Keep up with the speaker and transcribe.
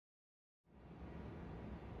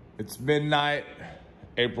It's midnight,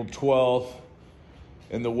 April 12th,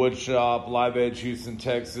 in the wood shop, Live Edge, Houston,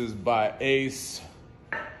 Texas, by Ace.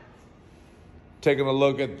 Taking a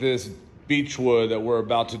look at this beechwood that we're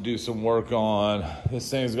about to do some work on.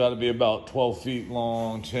 This thing's got to be about 12 feet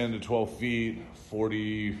long, 10 to 12 feet,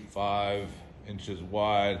 45 inches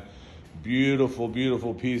wide. Beautiful,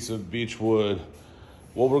 beautiful piece of beechwood.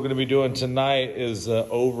 What we're going to be doing tonight is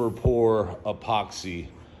over pour epoxy.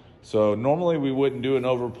 So normally we wouldn't do an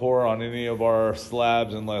over pour on any of our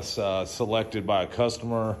slabs unless selected by a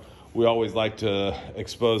customer. We always like to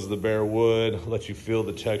expose the bare wood, let you feel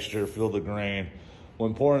the texture, feel the grain.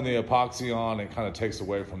 When pouring the epoxy on, it kind of takes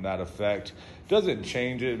away from that effect. Doesn't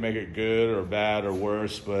change it, make it good or bad or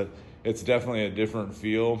worse, but it's definitely a different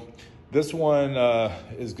feel. This one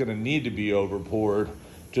is gonna need to be over poured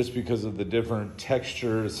just because of the different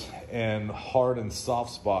textures and hard and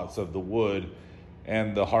soft spots of the wood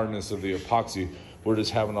and the hardness of the epoxy. We're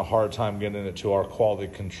just having a hard time getting it to our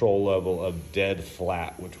quality control level of dead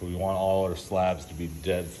flat, which we want all our slabs to be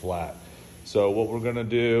dead flat. So what we're gonna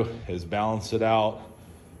do is balance it out,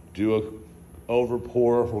 do a over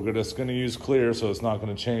pour. We're just gonna use clear, so it's not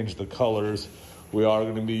gonna change the colors. We are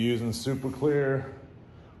gonna be using super clear.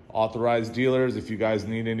 Authorized dealers, if you guys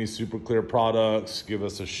need any super clear products, give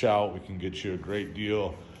us a shout. We can get you a great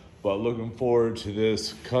deal. But looking forward to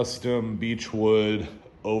this custom beechwood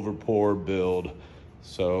over pour build.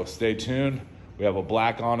 So stay tuned. We have a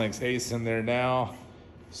black onyx ace in there now,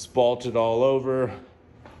 spalted all over.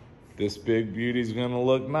 This big beauty's gonna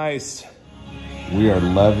look nice. We are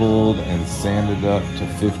leveled and sanded up to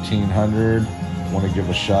 1500. Want to give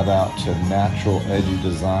a shout out to Natural Edgy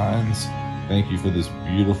Designs. Thank you for this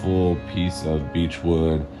beautiful piece of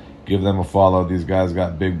beechwood. Give them a follow. These guys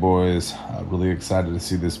got big boys. Really excited to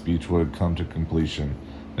see this beechwood come to completion.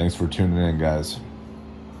 Thanks for tuning in, guys.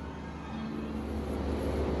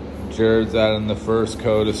 Jared's adding the first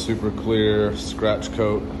coat of super clear scratch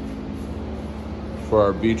coat for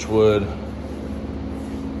our beechwood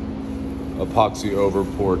epoxy over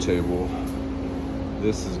pour table.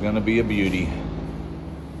 This is gonna be a beauty.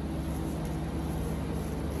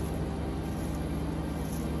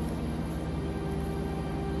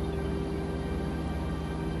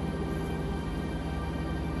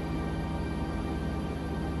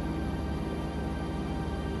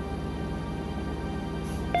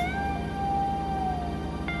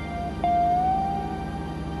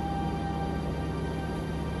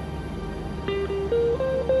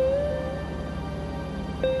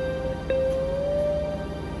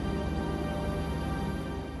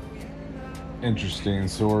 Interesting.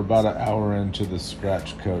 So we're about an hour into the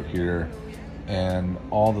scratch coat here, and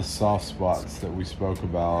all the soft spots that we spoke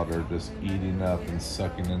about are just eating up and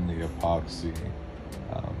sucking in the epoxy.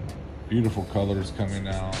 Beautiful colors coming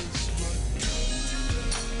out.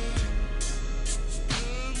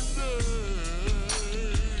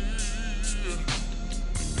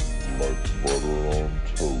 Like butter on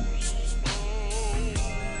toast.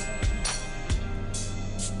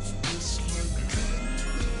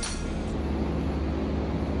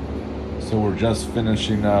 So we're just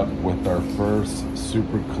finishing up with our first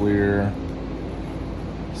super clear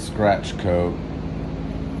scratch coat.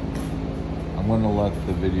 I'm gonna let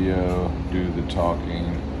the video do the talking.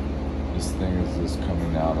 This thing is just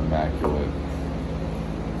coming out immaculate.